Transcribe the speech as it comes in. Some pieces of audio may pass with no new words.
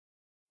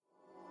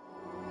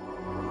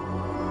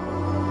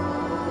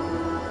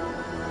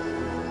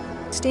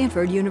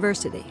Stanford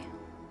University.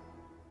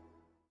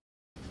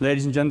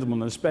 Ladies and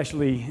gentlemen,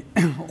 especially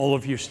all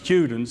of you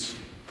students,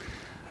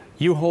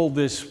 you hold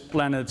this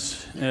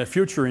planet's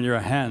future in your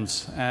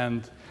hands,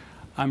 and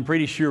I'm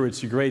pretty sure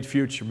it's a great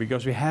future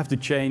because we have to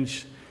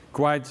change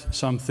quite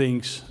some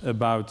things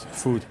about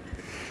food.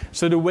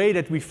 So the way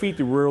that we feed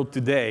the world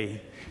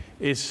today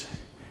is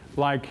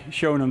like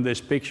shown on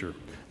this picture.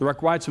 There are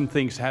quite some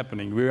things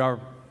happening. We are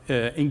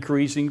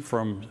increasing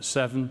from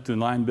 7 to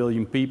 9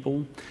 billion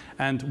people,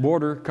 and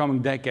water coming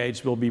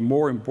decades will be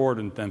more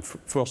important than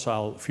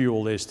fossil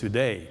fuel is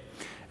today.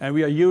 And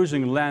we are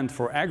using land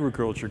for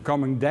agriculture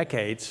coming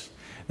decades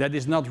that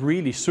is not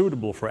really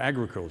suitable for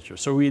agriculture.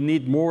 So we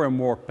need more and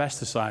more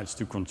pesticides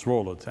to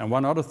control it. And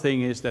one other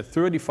thing is that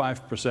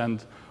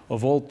 35%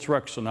 of all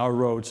trucks on our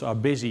roads are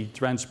busy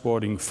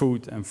transporting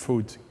food and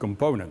food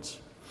components.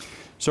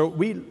 So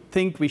we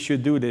think we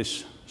should do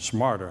this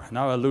smarter.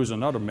 Now I lose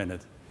another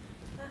minute.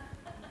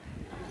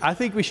 I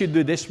think we should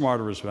do this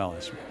smarter as well.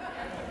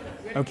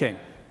 Okay.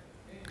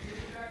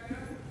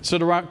 So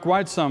there are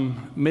quite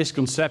some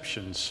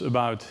misconceptions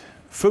about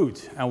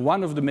food. And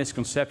one of the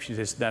misconceptions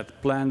is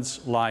that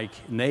plants like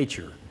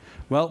nature.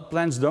 Well,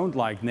 plants don't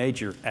like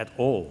nature at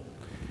all.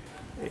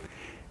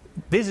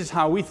 This is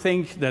how we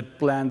think that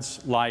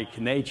plants like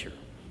nature.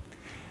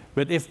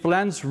 But if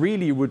plants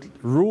really would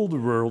rule the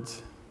world,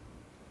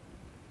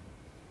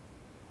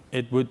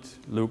 it would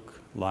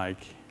look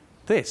like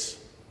this.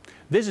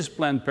 This is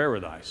plant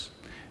paradise.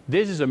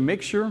 This is a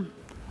mixture.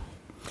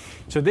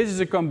 So this is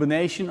a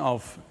combination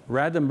of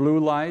red and blue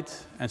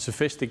light and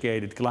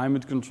sophisticated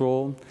climate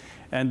control.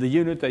 And the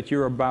unit that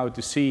you're about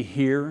to see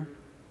here.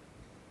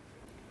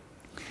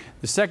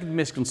 The second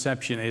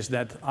misconception is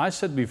that I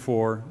said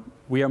before,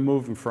 we are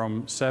moving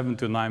from 7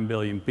 to 9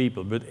 billion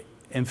people. But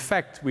in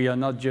fact, we are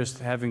not just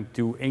having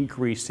to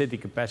increase city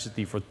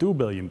capacity for 2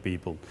 billion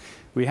people.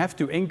 We have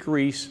to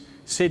increase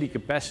city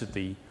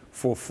capacity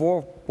for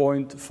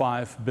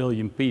 4.5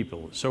 billion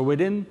people. So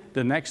within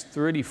the next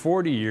 30,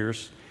 40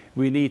 years,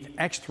 we need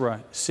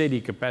extra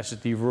city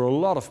capacity for a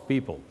lot of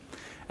people.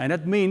 And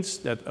that means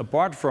that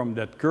apart from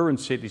that current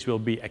cities will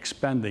be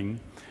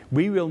expanding,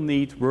 we will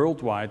need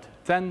worldwide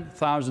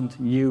 10,000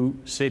 new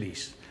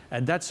cities.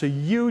 And that's a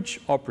huge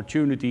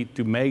opportunity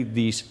to make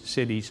these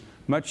cities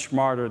much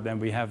smarter than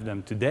we have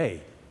them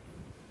today.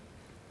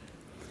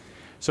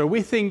 So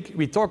we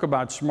talk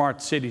about smart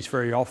cities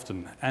very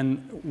often,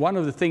 and one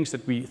of the things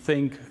that we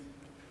think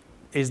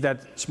is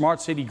that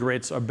smart city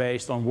grids are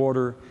based on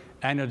water,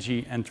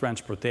 energy, and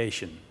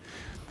transportation.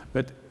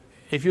 But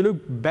if you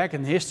look back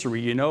in history,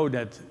 you know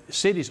that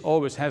cities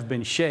always have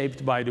been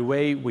shaped by the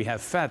way we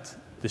have fed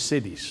the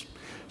cities.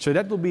 So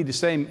that will be the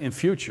same in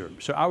future.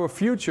 So our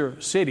future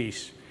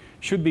cities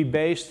should be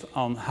based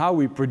on how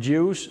we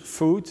produce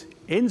food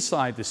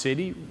inside the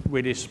city,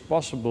 which is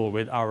possible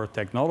with our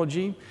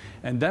technology,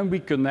 and then we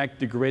connect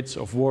the grids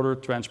of water,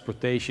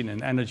 transportation,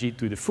 and energy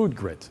to the food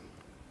grid.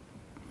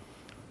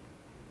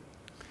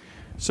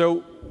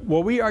 So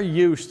what we are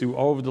used to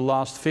over the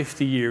last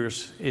 50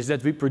 years is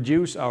that we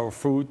produce our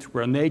food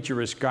where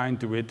nature is kind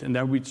to it, and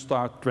then we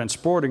start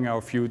transporting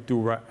our food to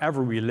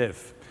wherever we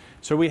live.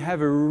 So we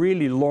have a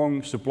really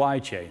long supply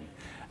chain.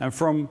 And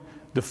from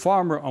the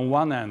farmer on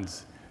one end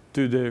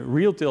to the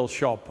retail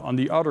shop on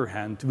the other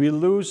hand, we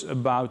lose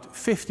about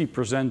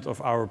 50% of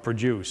our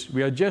produce.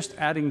 We are just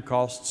adding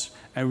costs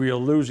and we are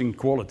losing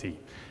quality.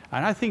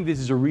 And I think this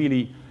is a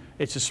really,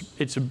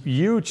 it's a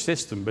huge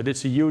system, but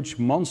it's a huge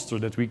monster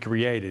that we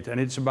created. And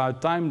it's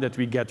about time that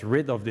we get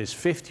rid of this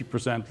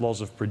 50%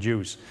 loss of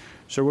produce.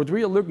 So what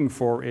we are looking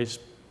for is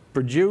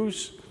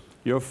produce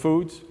your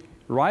food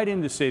right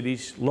in the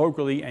cities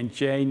locally and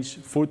change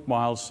food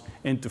miles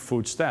into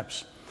food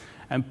steps.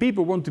 And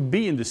people want to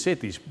be in the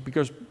cities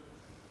because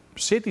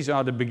cities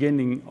are the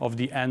beginning of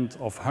the end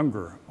of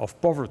hunger, of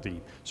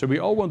poverty. So we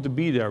all want to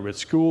be there with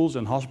schools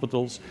and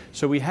hospitals.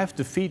 So we have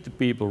to feed the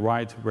people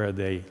right where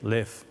they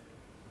live.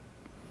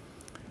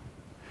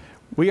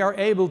 We are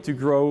able to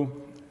grow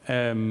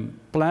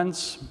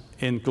plants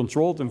in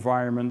controlled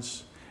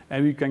environments,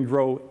 and we can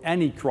grow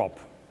any crop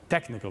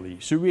technically.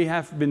 So we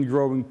have been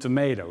growing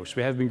tomatoes,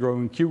 we have been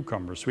growing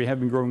cucumbers, we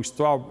have been growing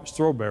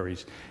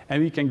strawberries,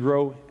 and we can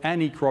grow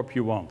any crop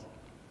you want.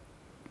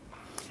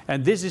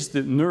 And this is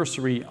the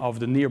nursery of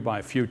the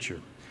nearby future.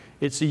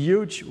 It's a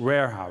huge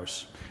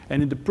warehouse.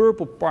 And in the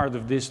purple part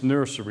of this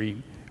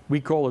nursery,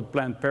 we call it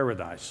plant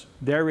paradise.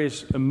 There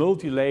is a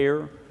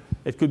multi-layer,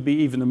 it could be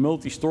even a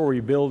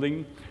multi-story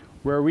building,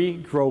 where we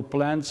grow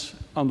plants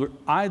under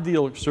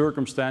ideal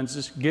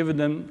circumstances, giving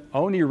them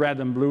only red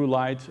and blue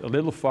light, a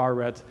little far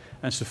red,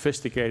 and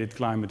sophisticated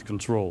climate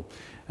control.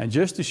 And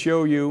just to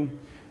show you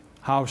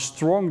how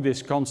strong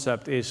this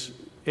concept is,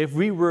 if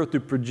we were to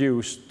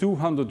produce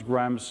 200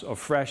 grams of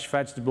fresh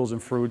vegetables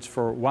and fruits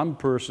for one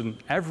person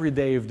every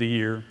day of the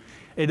year,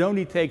 it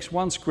only takes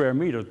 1 square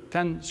meter,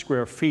 10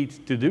 square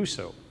feet to do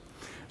so.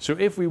 So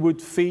if we would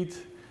feed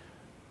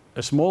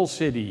a small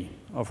city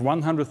of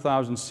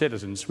 100,000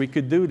 citizens, we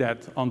could do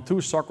that on 2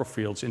 soccer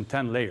fields in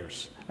 10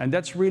 layers. And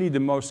that's really the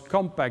most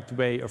compact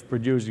way of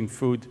producing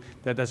food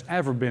that has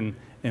ever been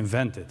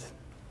invented.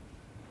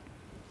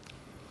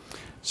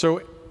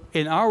 So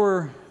in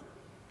our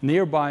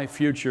nearby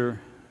future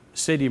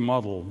city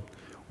model,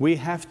 we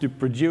have to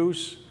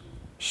produce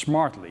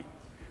smartly.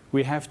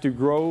 We have to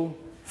grow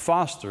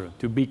faster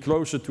to be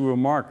closer to a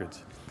market.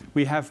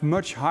 We have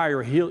much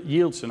higher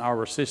yields in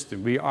our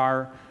system. We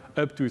are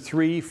up to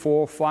 3,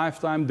 4, 5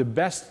 times the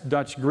best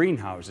Dutch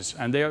greenhouses,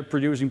 and they are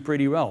producing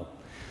pretty well.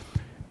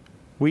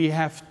 We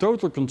have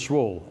total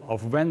control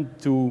of when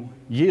to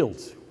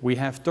yield. We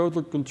have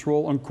total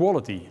control on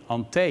quality,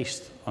 on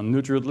taste, on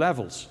nutrient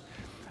levels.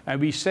 And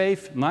we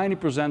save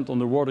 90% on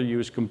the water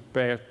use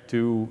compared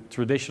to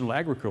traditional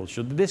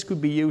agriculture. This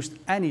could be used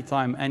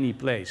anytime, any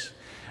place.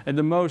 And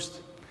the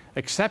most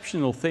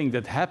exceptional thing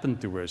that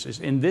happened to us is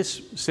in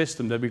this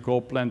system that we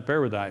call Plant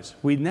Paradise,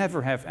 we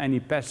never have any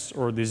pests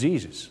or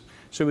diseases.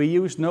 So we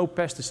use no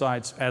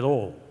pesticides at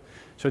all.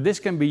 So this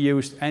can be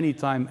used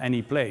anytime,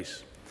 any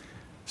place.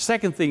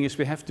 Second thing is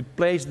we have to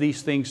place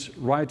these things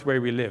right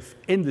where we live,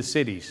 in the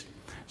cities.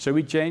 So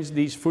we change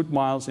these food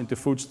miles into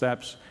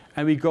footsteps,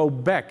 and we go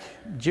back,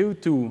 due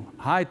to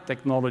high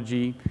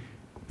technology,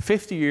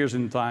 50 years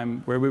in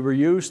time, where we were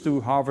used to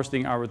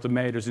harvesting our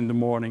tomatoes in the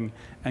morning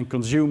and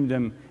consume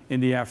them in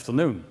the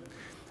afternoon.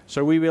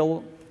 So we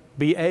will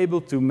be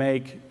able to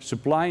make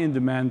supply and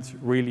demand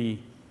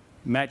really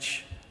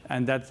match,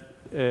 and that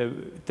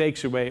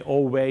takes away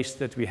all waste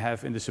that we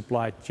have in the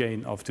supply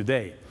chain of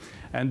today.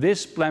 And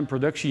this plant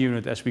production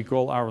unit, as we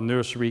call our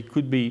nursery,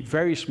 could be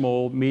very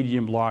small,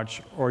 medium,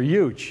 large, or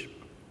huge.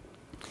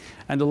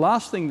 And the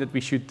last thing that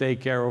we should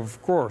take care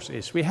of course,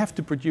 is we have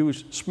to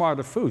produce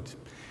smarter food.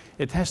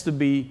 It has to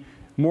be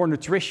more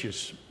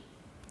nutritious,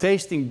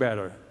 tasting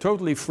better,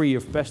 totally free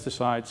of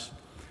pesticides,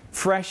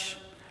 fresh,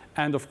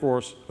 and of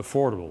course,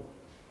 affordable.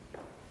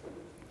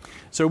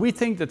 So we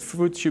think that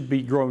food should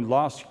be grown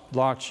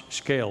large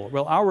scale.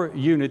 Well, our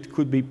unit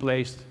could be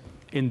placed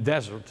in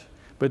desert,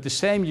 but the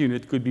same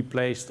unit could be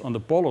placed on the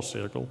polar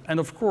circle, and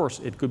of course,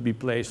 it could be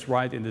placed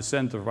right in the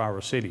center of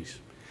our cities.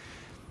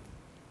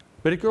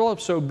 But it could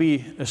also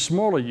be a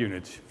smaller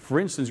unit, for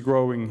instance,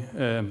 growing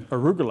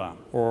arugula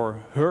or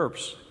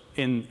herbs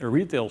in a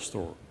retail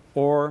store,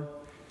 or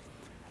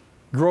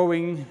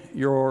growing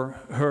your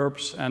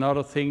herbs and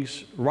other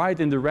things right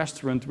in the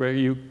restaurant where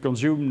you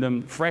consume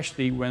them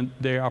freshly when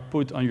they are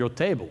put on your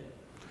table.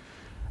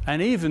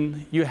 And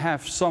even you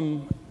have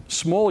some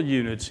small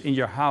units in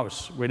your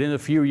house within a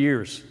few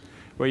years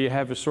where you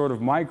have a sort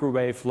of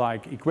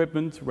microwave-like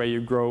equipment where you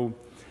grow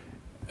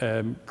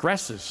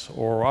grasses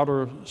or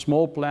other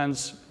small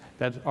plants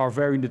that are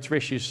very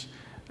nutritious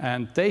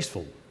and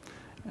tasteful.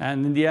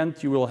 And in the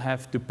end, you will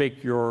have to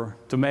pick your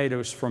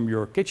tomatoes from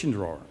your kitchen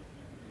drawer.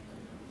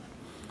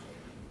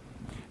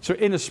 So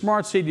in a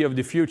smart city of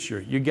the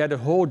future, you get a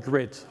whole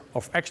grid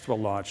of extra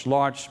large,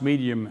 large,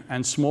 medium,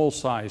 and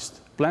small-sized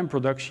plant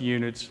production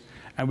units,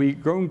 and we're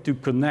going to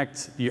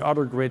connect the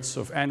other grids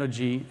of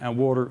energy and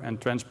water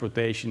and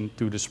transportation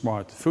to the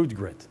smart food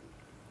grid.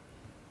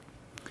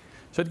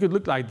 So it could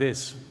look like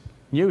this.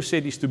 New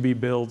cities to be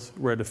built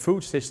where the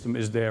food system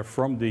is there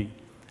from the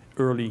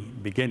early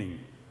beginning.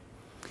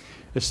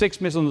 The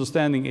sixth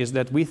misunderstanding is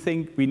that we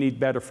think we need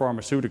better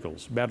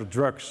pharmaceuticals, better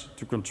drugs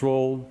to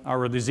control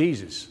our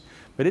diseases.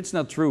 But it's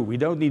not true. We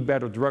don't need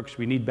better drugs,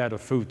 we need better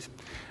food.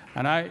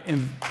 And I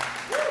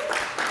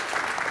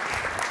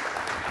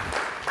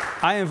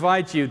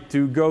invite you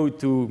to go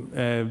to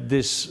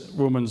this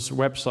woman's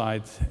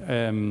website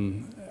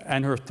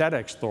and her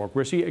TEDx talk,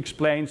 where she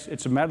explains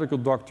it's a medical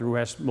doctor who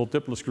has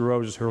multiple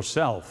sclerosis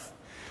herself.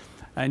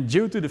 And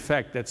due to the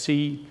fact that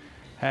she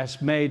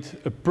has made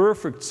a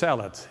perfect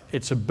salad,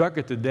 it's a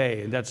bucket a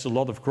day, and that's a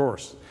lot of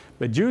course.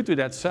 But due to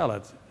that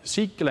salad,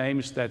 she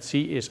claims that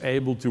she is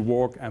able to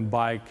walk and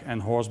bike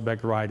and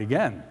horseback ride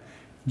again,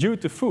 due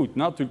to food,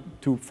 not to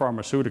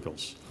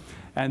pharmaceuticals.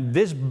 And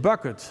this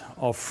bucket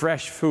of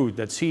fresh food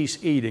that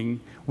she's eating,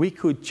 we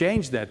could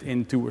change that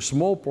into a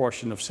small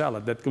portion of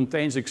salad that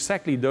contains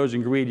exactly those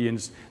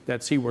ingredients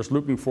that she was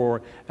looking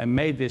for, and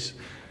made this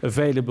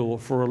available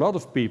for a lot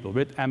of people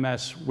with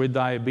MS, with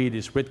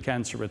diabetes, with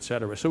cancer,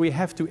 etc. So we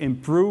have to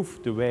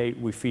improve the way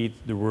we feed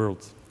the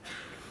world.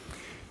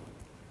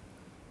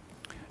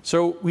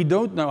 So we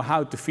don't know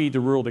how to feed the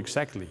world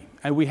exactly.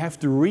 And we have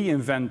to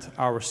reinvent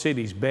our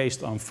cities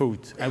based on food.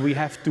 And we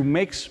have to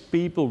mix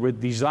people with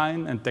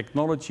design and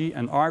technology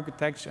and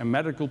architects and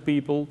medical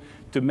people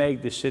to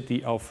make the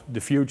city of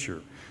the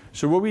future.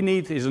 So what we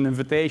need is an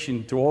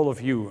invitation to all of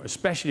you,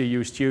 especially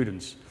you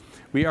students.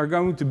 We are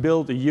going to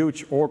build a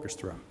huge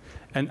orchestra,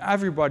 and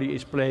everybody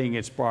is playing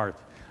its part.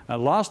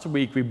 Last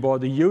week we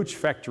bought a huge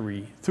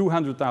factory,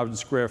 200,000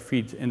 square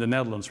feet in the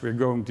Netherlands. We're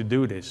going to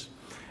do this.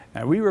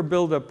 And we will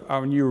build up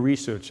our new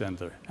research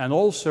center, and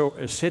also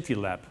a city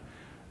lab.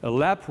 A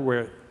lab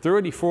where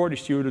 30, 40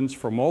 students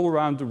from all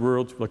around the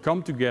world will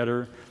come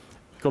together,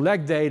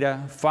 collect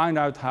data, find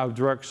out how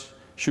drugs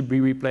should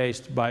be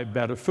replaced by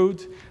better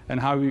food, and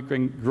how we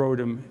can grow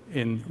them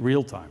in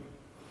real time.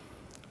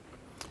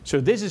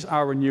 So this is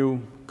our new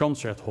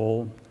concert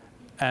hall,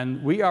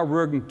 and we are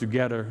working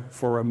together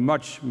for a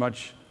much,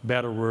 much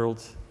better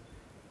world.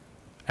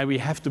 And we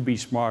have to be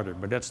smarter,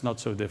 but that's not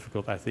so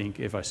difficult, I think,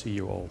 if I see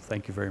you all.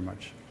 Thank you very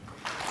much.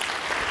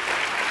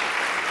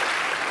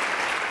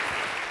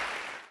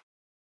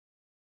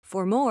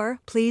 For more,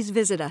 please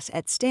visit us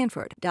at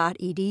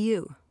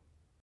stanford.edu.